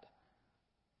died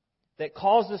that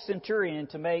caused the centurion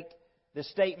to make this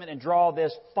statement and draw a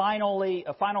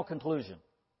final conclusion.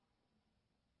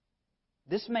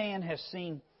 This man has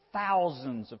seen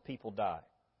thousands of people die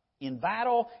in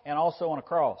battle and also on a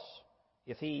cross,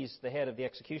 if he's the head of the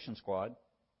execution squad.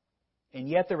 And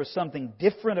yet there was something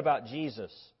different about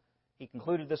Jesus. He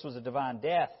concluded this was a divine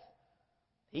death.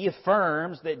 He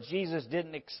affirms that Jesus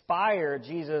didn't expire.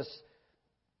 Jesus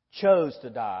chose to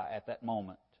die at that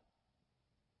moment.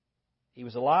 He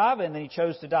was alive and then he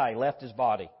chose to die. He left his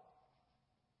body.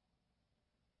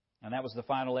 And that was the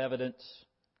final evidence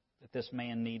that this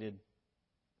man needed.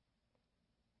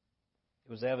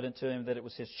 It was evident to him that it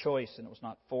was his choice and it was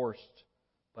not forced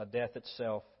by death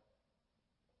itself.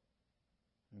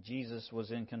 And Jesus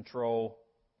was in control,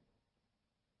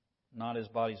 not his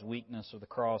body's weakness or the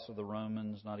cross of the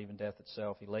Romans, not even death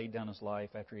itself. He laid down his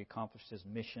life after he accomplished his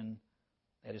mission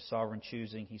at his sovereign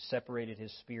choosing. He separated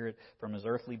his spirit from his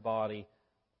earthly body.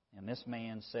 And this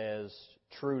man says,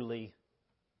 truly,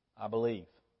 I believe.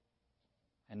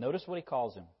 And notice what he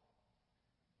calls him.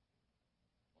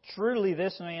 Truly,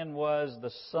 this man was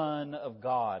the Son of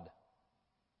God.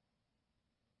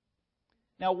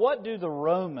 Now, what do the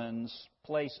Romans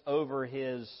place over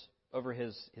his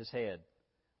head?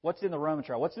 What's in the Roman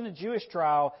trial? What's in the Jewish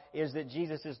trial is that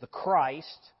Jesus is the Christ,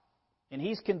 and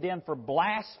he's condemned for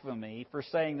blasphemy for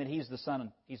saying that he's the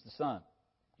Son. He's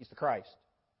the Christ.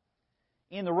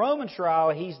 In the Roman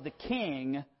trial, he's the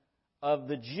King of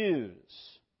the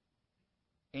Jews.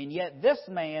 And yet this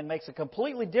man makes a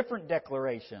completely different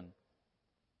declaration.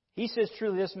 He says,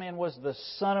 truly, this man was the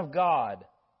Son of God.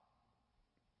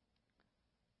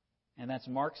 And that's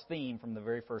Mark's theme from the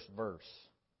very first verse.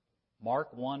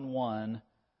 Mark 1:1,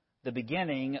 the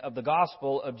beginning of the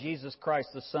gospel of Jesus Christ,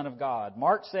 the Son of God.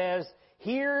 Mark says,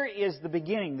 here is the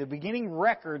beginning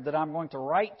record that I'm going to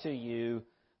write to you,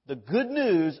 the good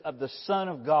news of the Son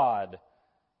of God.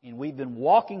 And we've been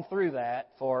walking through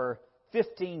that for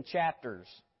 15 chapters,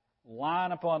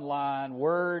 line upon line,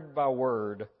 word by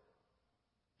word.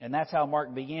 And that's how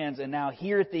Mark begins. And now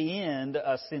here at the end,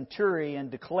 a centurion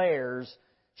declares,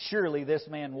 surely this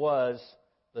man was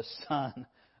the Son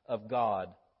of God.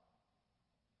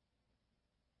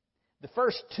 The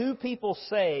first two people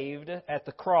saved at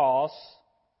the cross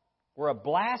were a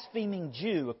blaspheming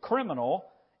Jew, a criminal,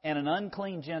 and an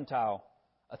unclean Gentile,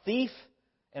 a thief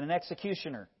and an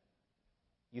executioner.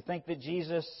 You think that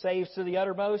Jesus saves to the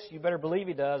uttermost? You better believe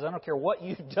He does. I don't care what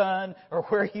you've done or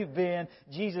where you've been.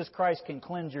 Jesus Christ can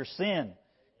cleanse your sin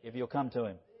if you'll come to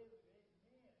Him.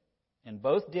 And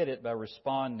both did it by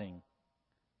responding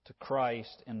to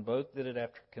Christ, and both did it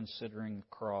after considering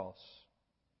the cross.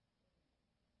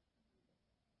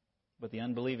 But the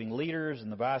unbelieving leaders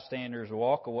and the bystanders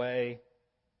walk away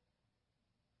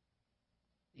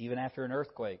even after an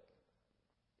earthquake.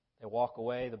 They walk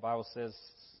away, the Bible says,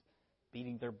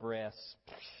 beating their breasts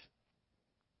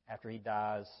after he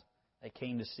dies. They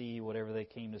came to see whatever they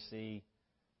came to see.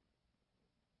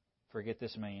 Forget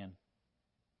this man.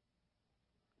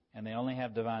 And they only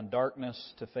have divine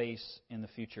darkness to face in the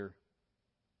future.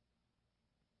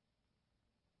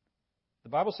 The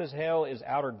Bible says hell is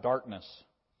outer darkness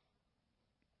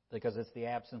because it's the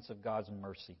absence of God's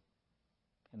mercy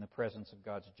in the presence of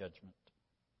God's judgment.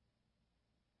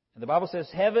 And the Bible says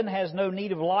heaven has no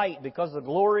need of light because the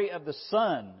glory of the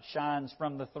Son shines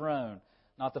from the throne.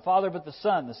 Not the Father, but the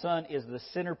Son. The Son is the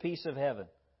centerpiece of heaven.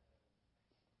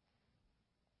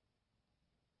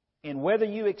 And whether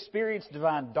you experience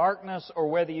divine darkness or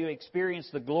whether you experience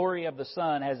the glory of the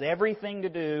Son has everything to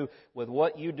do with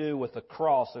what you do with the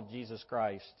cross of Jesus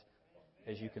Christ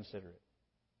as you consider it.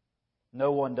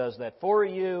 No one does that for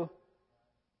you.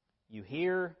 You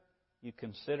hear, you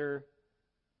consider,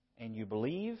 and you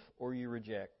believe or you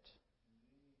reject.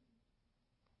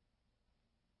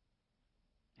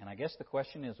 And I guess the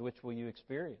question is, which will you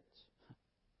experience?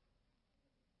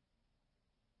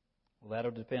 Well,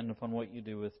 that'll depend upon what you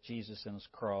do with Jesus and His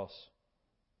cross.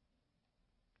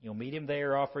 You'll meet Him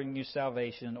there offering you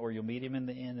salvation, or you'll meet Him in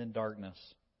the end in darkness.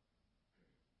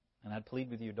 And I'd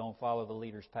plead with you, don't follow the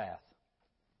leader's path.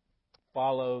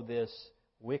 Follow this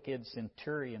wicked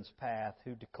centurion's path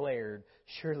who declared,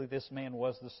 surely this man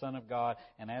was the Son of God,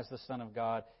 and as the Son of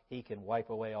God, He can wipe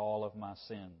away all of my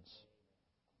sins.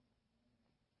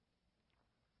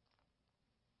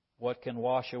 What can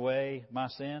wash away my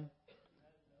sin?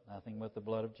 Nothing but the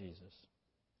blood of Jesus.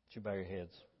 Would you bow your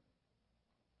heads?